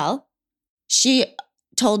Esther Perel, she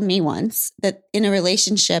told me once that in a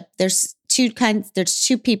relationship, there's two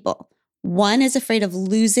people. One is afraid of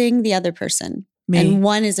losing the other person. Me. And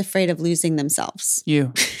one is afraid of losing themselves.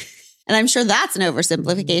 You. And I'm sure that's an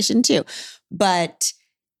oversimplification too. But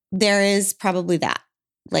there is probably that,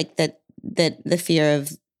 like that the fear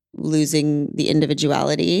of losing the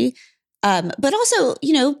individuality. But also,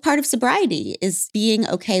 part of sobriety is being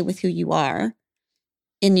okay with who you are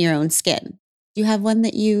in your own skin. You have one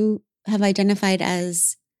that you have identified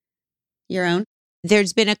as your own?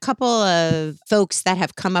 There's been a couple of folks that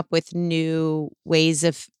have come up with new ways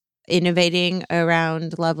of innovating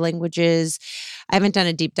around love languages. I haven't done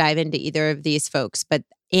a deep dive into either of these folks, but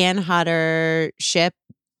Ann Hodder Ship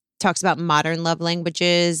talks about modern love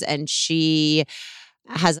languages, and she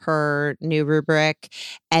has her new rubric.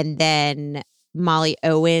 And then Molly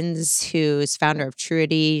Owens, who's founder of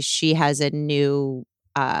Truity, she has a new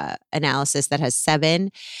analysis that has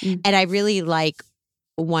 7. And I really like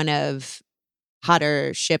one of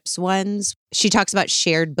Hodder Ship's ones. She talks about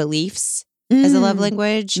shared beliefs as a love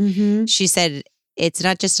language. She said, it's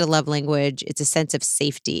not just a love language, it's a sense of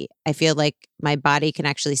safety. I feel like my body can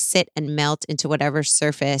actually sit and melt into whatever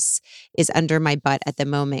surface is under my butt at the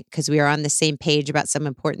moment, because we are on the same page about some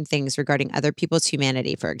important things regarding other people's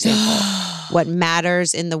humanity, for example. What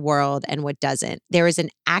matters in the world and what doesn't. There is an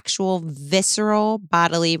actual visceral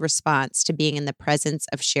bodily response to being in the presence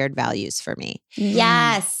of shared values for me.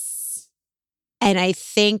 Yes. And I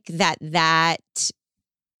think that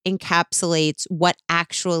encapsulates what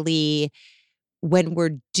actually, when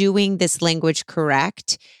we're doing this language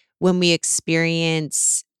correct, when we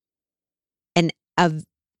experience a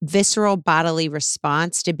visceral bodily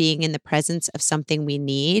response to being in the presence of something we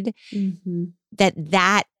need,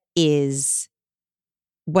 that is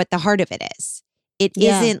what the heart of it is. It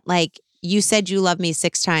isn't like, you said you love me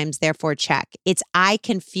 6 times, therefore check. It's, I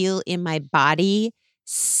can feel in my body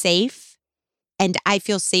safe, and I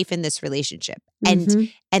feel safe in this relationship.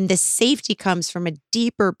 And the safety comes from a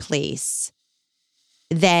deeper place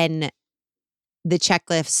than the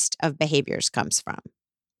checklist of behaviors comes from.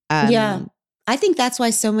 Yeah. I think that's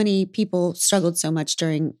why so many people struggled so much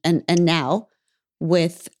during and now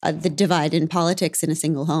with the divide in politics in a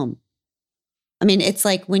single home. I mean, it's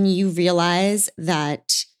like when you realize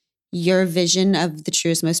that your vision of the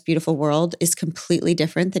truest, most beautiful world is completely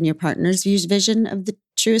different than your partner's vision of the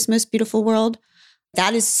truest, most beautiful world.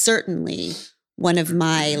 That is certainly one of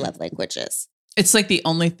my love languages. It's like the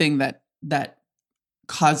only thing that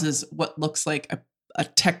causes what looks like a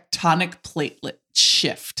tectonic platelet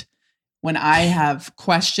shift. When I have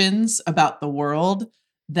questions about the world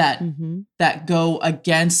that go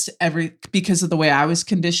against because of the way I was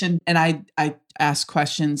conditioned, and I ask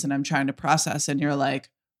questions and I'm trying to process, and you're like,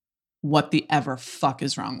 what the ever fuck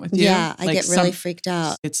is wrong with you? Yeah, I get really freaked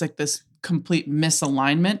out. It's like this complete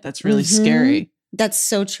misalignment that's really scary. That's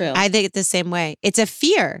so true. I think it's the same way. It's a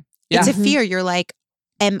fear. Yeah. It's a fear. You're like,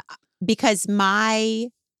 because my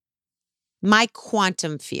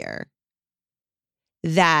quantum fear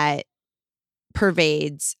that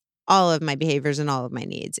pervades all of my behaviors and all of my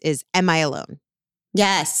needs is, am I alone?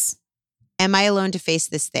 Yes. Am I alone to face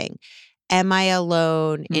this thing? Am I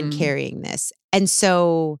alone in carrying this? And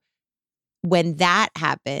so when that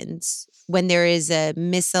happens, when there is a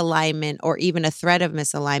misalignment or even a threat of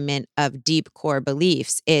misalignment of deep core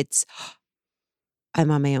beliefs, it's, I'm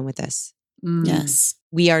on my own with this. Yes.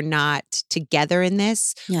 We are not together in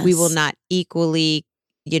this. Yes. We will not equally,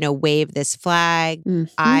 wave this flag.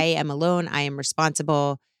 I am alone. I am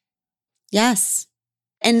responsible. Yes.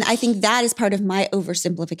 And I think that is part of my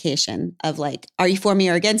oversimplification of like, are you for me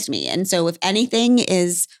or against me? And so if anything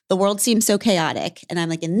is, the world seems so chaotic. And I'm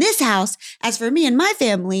like, in this house, as for me and my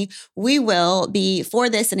family, we will be for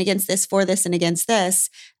this and against this, for this and against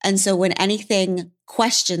this. And so when anything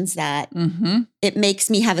questions that, it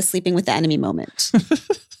makes me have a sleeping with the enemy moment.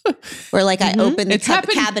 Where like I open the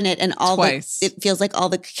cabinet and it feels like all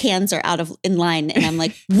the cans are in line. And I'm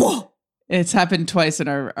like, whoa. It's happened twice in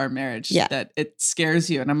our marriage that it scares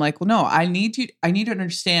you. And I'm like, well, no, I need to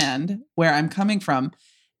understand where I'm coming from.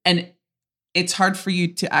 And it's hard for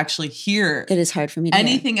you to actually hear. It is hard for me to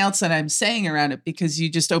anything else that I'm saying around it, because you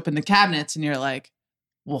just open the cabinets and you're like,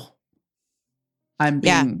 well,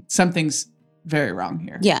 something's very wrong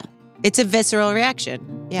here. Yeah. It's a visceral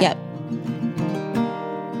reaction. Yeah. Yep.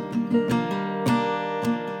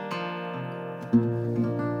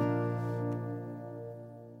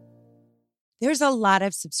 There's a lot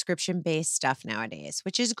of subscription-based stuff nowadays,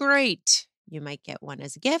 which is great. You might get one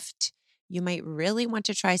as a gift. You might really want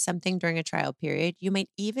to try something during a trial period. You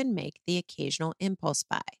might even make the occasional impulse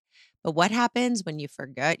buy. But what happens when you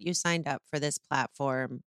forget you signed up for this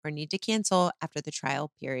platform or need to cancel after the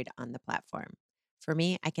trial period on the platform? For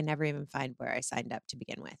me, I can never even find where I signed up to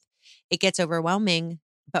begin with. It gets overwhelming,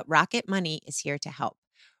 but Rocket Money is here to help.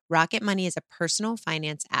 Rocket Money is a personal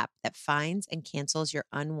finance app that finds and cancels your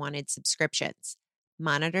unwanted subscriptions,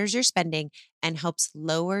 monitors your spending, and helps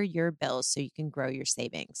lower your bills so you can grow your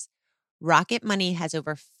savings. Rocket Money has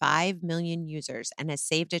over 5 million users and has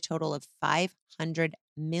saved a total of $500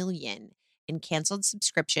 million in canceled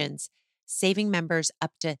subscriptions, saving members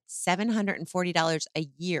up to $740 a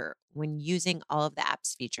year when using all of the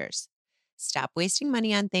app's features. Stop wasting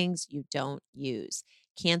money on things you don't use.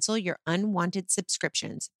 Cancel your unwanted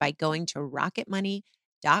subscriptions by going to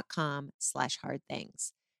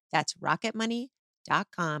rocketmoney.com/hardthings. That's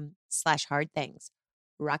rocketmoney.com/hardthings.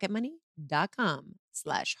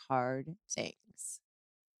 rocketmoney.com/hardthings.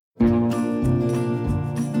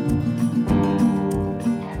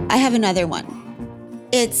 I have another one.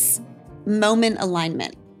 It's moment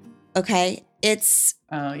alignment. Okay.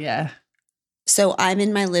 Oh, yeah. So I'm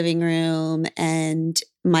in my living room and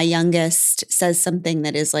my youngest says something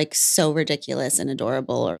that is like so ridiculous and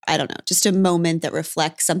adorable, or I don't know, just a moment that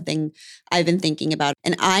reflects something I've been thinking about.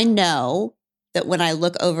 And I know that when I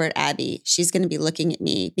look over at Abby, she's going to be looking at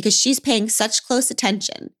me because she's paying such close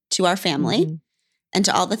attention to our family and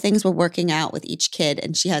to all the things we're working out with each kid.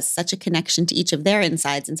 And she has such a connection to each of their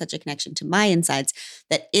insides and such a connection to my insides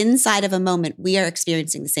that inside of a moment, we are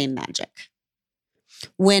experiencing the same magic.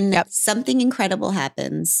 When something incredible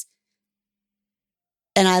happens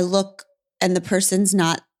and I look and the person's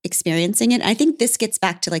not experiencing it, I think this gets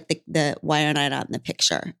back to like the why am I not in the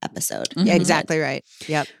picture episode. Yeah, exactly right.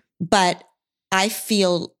 Yep. But I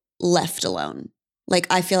feel left alone. Like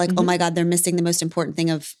I feel like, oh my God, they're missing the most important thing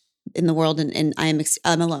in the world. And I'm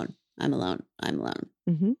alone. I'm alone. I'm alone.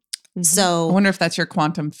 So I wonder if that's your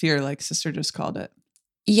quantum fear, like sister just called it.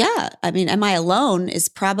 Yeah. I mean, am I alone is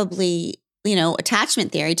probably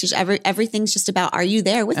attachment theory. Teach everything's just about, are you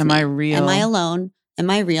there with me? Am I real? Am I alone? Am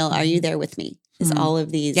I real? Are you there with me? Is all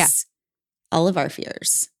of these, all of our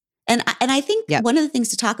fears. And I think one of the things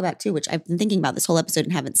to talk about too, which I've been thinking about this whole episode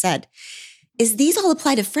and haven't said, is these all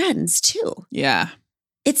apply to friends too. Yeah.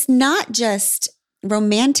 It's not just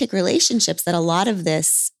romantic relationships that a lot of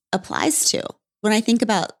this applies to. When I think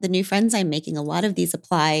about the new friends I'm making, a lot of these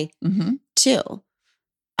apply too.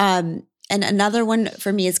 And another one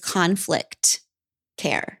for me is conflict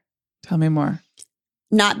care. Tell me more.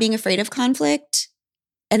 Not being afraid of conflict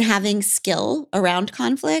and having skill around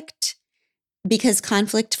conflict, because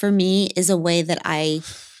conflict for me is a way that I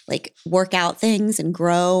work out things and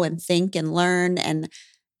grow and think and learn.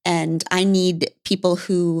 And I need people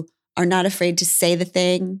who are not afraid to say the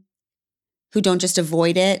thing, who don't just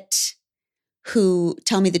avoid it, who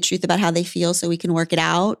tell me the truth about how they feel so we can work it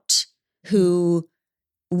out, who,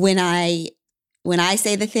 when I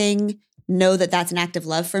say the thing, know that that's an act of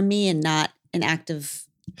love for me and not an act of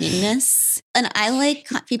meanness. And I like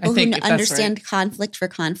people who understand conflict for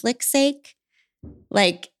conflict's sake.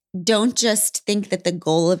 Don't just think that the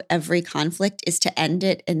goal of every conflict is to end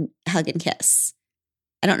it and hug and kiss.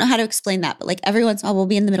 I don't know how to explain that, but every once in a while we'll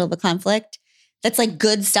be in the middle of a conflict. That's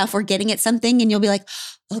good stuff. We're getting at something and you'll be like,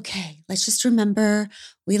 okay, let's just remember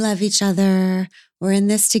we love each other. We're in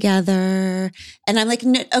this together. And I'm like,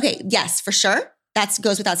 no, okay, yes, for sure. That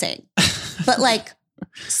goes without saying. But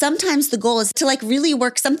sometimes the goal is to really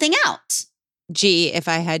work something out. G, if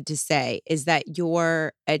I had to say, is that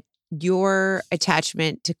your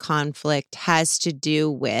attachment to conflict has to do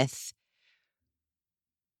with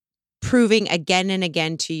proving again and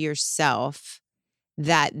again to yourself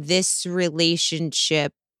that this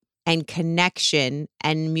relationship and connection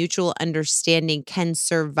and mutual understanding can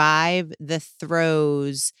survive the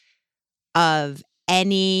throes of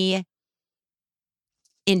any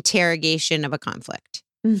interrogation of a conflict.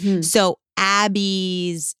 Mm-hmm. So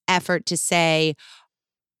Abby's effort to say,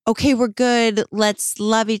 okay, we're good, let's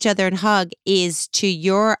love each other and hug, is to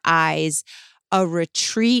your eyes a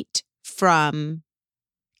retreat from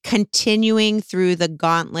continuing through the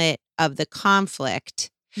gauntlet of the conflict,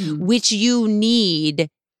 which you need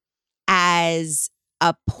as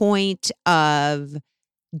a point of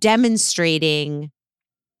demonstrating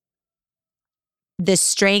the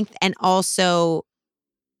strength and also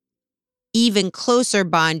even closer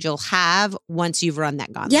bond you'll have once you've run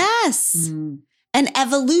that gauntlet. Yes. And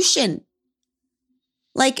evolution.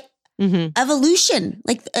 Evolution.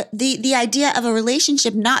 The idea of a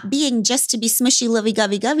relationship not being just to be smushy,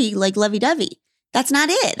 lovey-dovey, lovey-dovey. That's not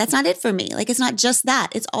it. That's not it for me. It's not just that.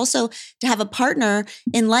 It's also to have a partner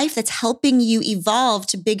in life that's helping you evolve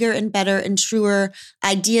to bigger and better and truer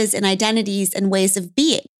ideas and identities and ways of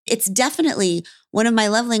being. It's definitely one of my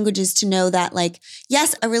love languages to know that,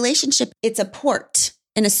 yes, a relationship, it's a port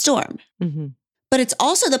in a storm, but it's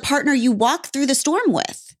also the partner you walk through the storm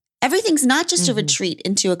with. Everything's not just a retreat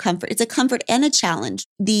into a comfort. It's a comfort and a challenge.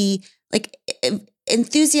 The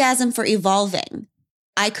enthusiasm for evolving.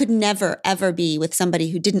 I could never, ever be with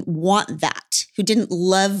somebody who didn't want that, who didn't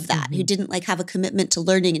love that, who didn't have a commitment to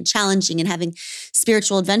learning and challenging and having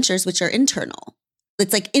spiritual adventures, which are internal.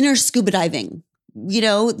 It's inner scuba diving,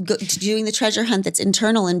 doing the treasure hunt that's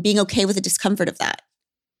internal and being okay with the discomfort of that.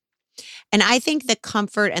 And I think the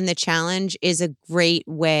comfort and the challenge is a great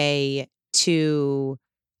way to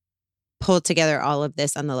pull together all of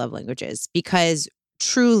this on the love languages, because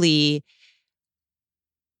truly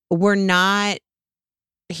we're not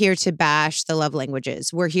here to bash the love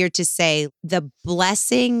languages. We're here to say the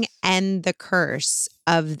blessing and the curse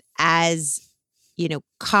of, as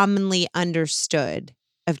commonly understood,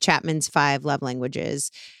 of Chapman's 5 love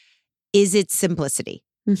languages is its simplicity.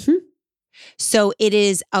 So it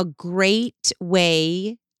is a great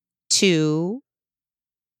way to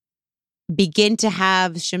begin to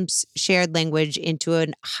have shared language into a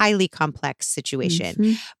highly complex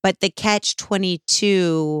situation. But the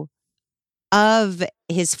catch-22 of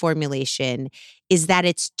his formulation is that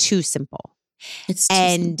it's too simple. It's too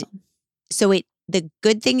simple. So the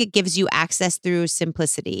good thing, it gives you access through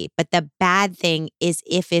simplicity, but the bad thing is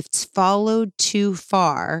if it's followed too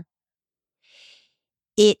far,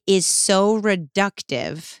 it is so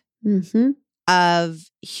reductive of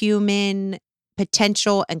human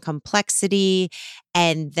potential and complexity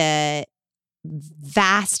and the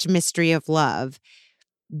vast mystery of love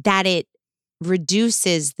that it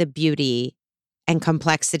reduces the beauty and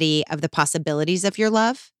complexity of the possibilities of your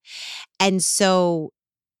love. And so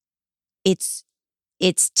it's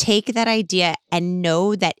take that idea and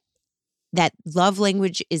know that love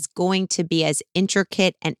language is going to be as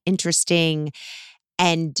intricate and interesting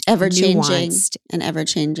and ever changing nuanced and ever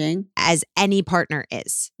changing as any partner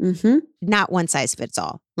is. Mm-hmm. Not one size fits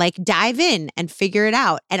all. Like dive in and figure it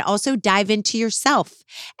out, and also dive into yourself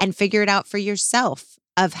and figure it out for yourself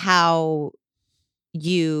of how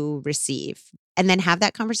you receive, and then have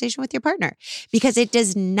that conversation with your partner, because it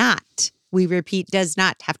does not, we repeat, does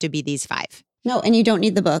not have to be these 5. No, and you don't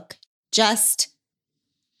need the book. Just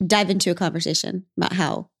dive into a conversation about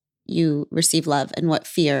how you receive love and what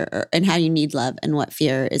fear and how you need love and what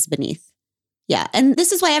fear is beneath. Yeah. And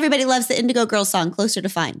this is why everybody loves the Indigo Girls song, Closer to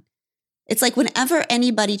Fine. It's like whenever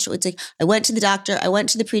anybody, it's like, I went to the doctor, I went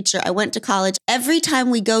to the preacher, I went to college. Every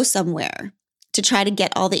time we go somewhere to try to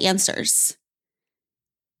get all the answers,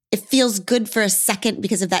 it feels good for a second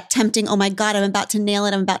because of that tempting, oh my God, I'm about to nail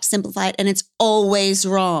it, I'm about to simplify it, and it's always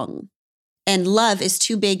wrong. And love is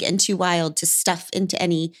too big and too wild to stuff into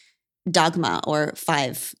any dogma or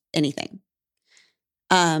 5 anything.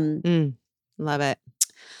 Love it.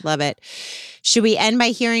 Love it. Should we end by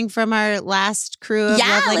hearing from our last crew of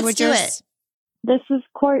love languages? Let's do it. This is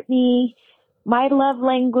Courtney. My love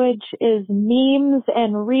language is memes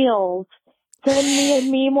and reels. Send me a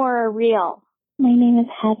meme or a reel. My name is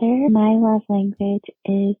Heather. My love language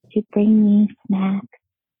is to bring me snacks,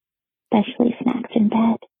 especially snacks in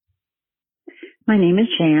bed. My name is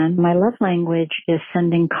Jan. My love language is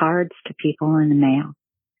sending cards to people in the mail.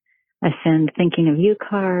 I send thinking of you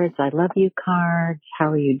cards, I love you cards, how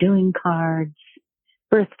are you doing cards,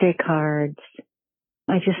 birthday cards.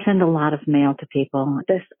 I just send a lot of mail to people.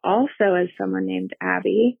 This also is someone named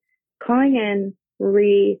Abby calling in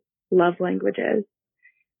love languages.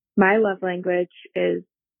 My love language is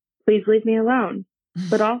please leave me alone,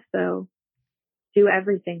 but also do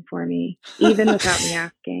everything for me, even without me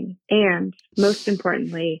asking. And most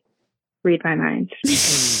importantly, read my mind.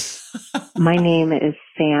 My name is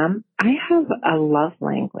Sam. I have a love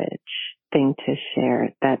language thing to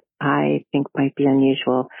share that I think might be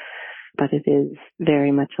unusual, but it is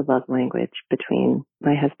very much a love language between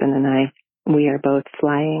my husband and I. We are both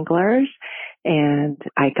fly anglers, and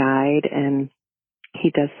I guide, and he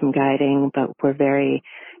does some guiding, but we're very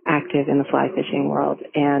active in the fly fishing world,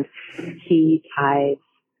 and he ties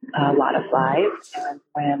a lot of flies, and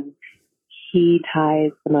when he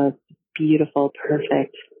ties the most beautiful,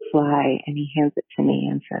 perfect fly, and he hands it to me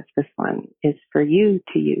and says, this one is for you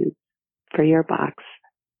to use for your box,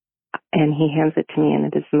 and he hands it to me, and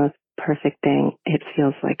it is the most perfect thing. It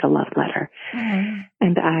feels like a love letter,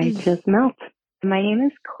 and I just melt. My name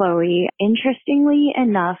is Chloe. Interestingly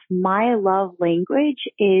enough, my love language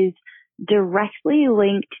is directly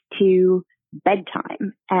linked to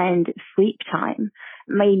bedtime and sleep time.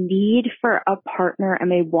 My need for a partner and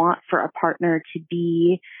my want for a partner to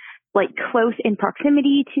be like close in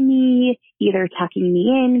proximity to me, either tucking me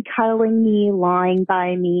in, cuddling me, lying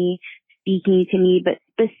by me, speaking to me, but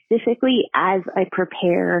specifically as I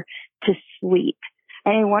prepare to sleep.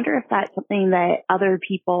 And I wonder if that's something that other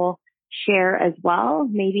people share as well.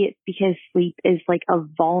 Maybe it's because sleep is like a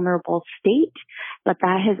vulnerable state, but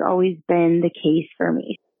that has always been the case for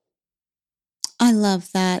me. I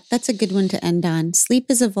love that. That's a good one to end on. Sleep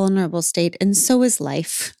is a vulnerable state, and so is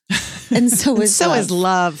life. And so is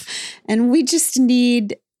love. And we just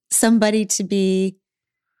need somebody to be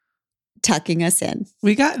tucking us in.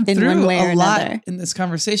 We got in through one way or a lot another. in this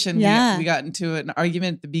conversation. Yeah. We got into an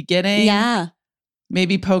argument at the beginning. Yeah.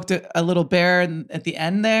 Maybe poked a little bear at the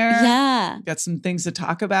end there. Yeah. Got some things to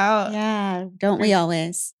talk about. Yeah. Don't we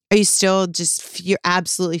always? Are you still just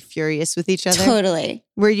absolutely furious with each other? Totally.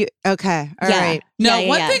 Were you? Okay. All right. No,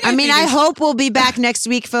 one thing I mean, I hope we'll be back next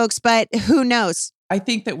week, folks, but who knows? I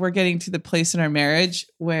think that we're getting to the place in our marriage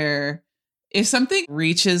where if something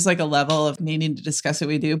reaches like a level of needing to discuss it,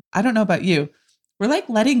 we do. I don't know about you. We're like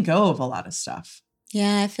letting go of a lot of stuff.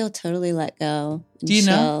 Yeah, I feel totally let go. Do you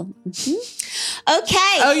know? Mm-hmm.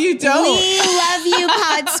 Okay. Oh, you don't? We love you,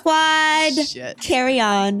 Pod Squad. Shit. Carry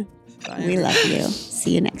on. Bye, we love you.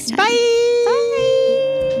 See you next time. Bye.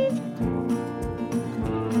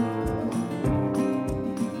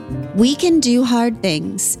 We Can Do Hard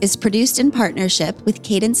Things is produced in partnership with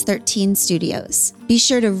Cadence 13 Studios. Be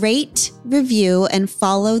sure to rate, review, and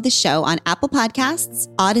follow the show on Apple Podcasts,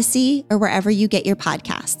 Odyssey, or wherever you get your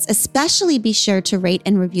podcasts. Especially be sure to rate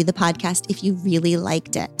and review the podcast if you really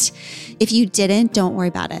liked it. If you didn't, don't worry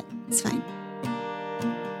about it. It's fine.